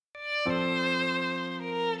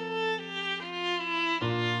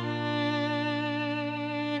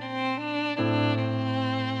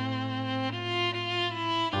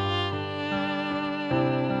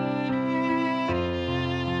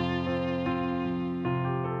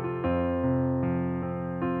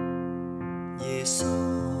耶穌，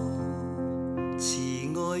慈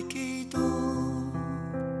愛基督，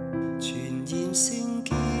傳言聖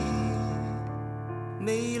潔，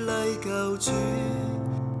美麗救主，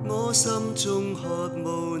我心中渴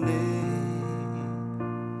慕你，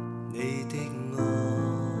你的愛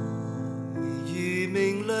如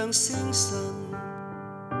明亮星辰，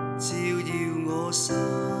照耀我心。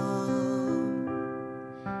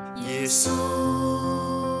耶穌，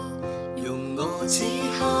容我此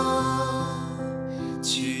刻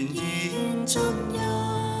全然進入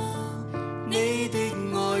你的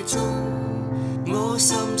愛中，我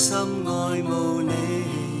深深愛慕你，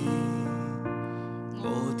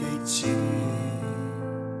我的主，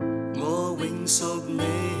我永屬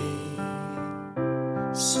你。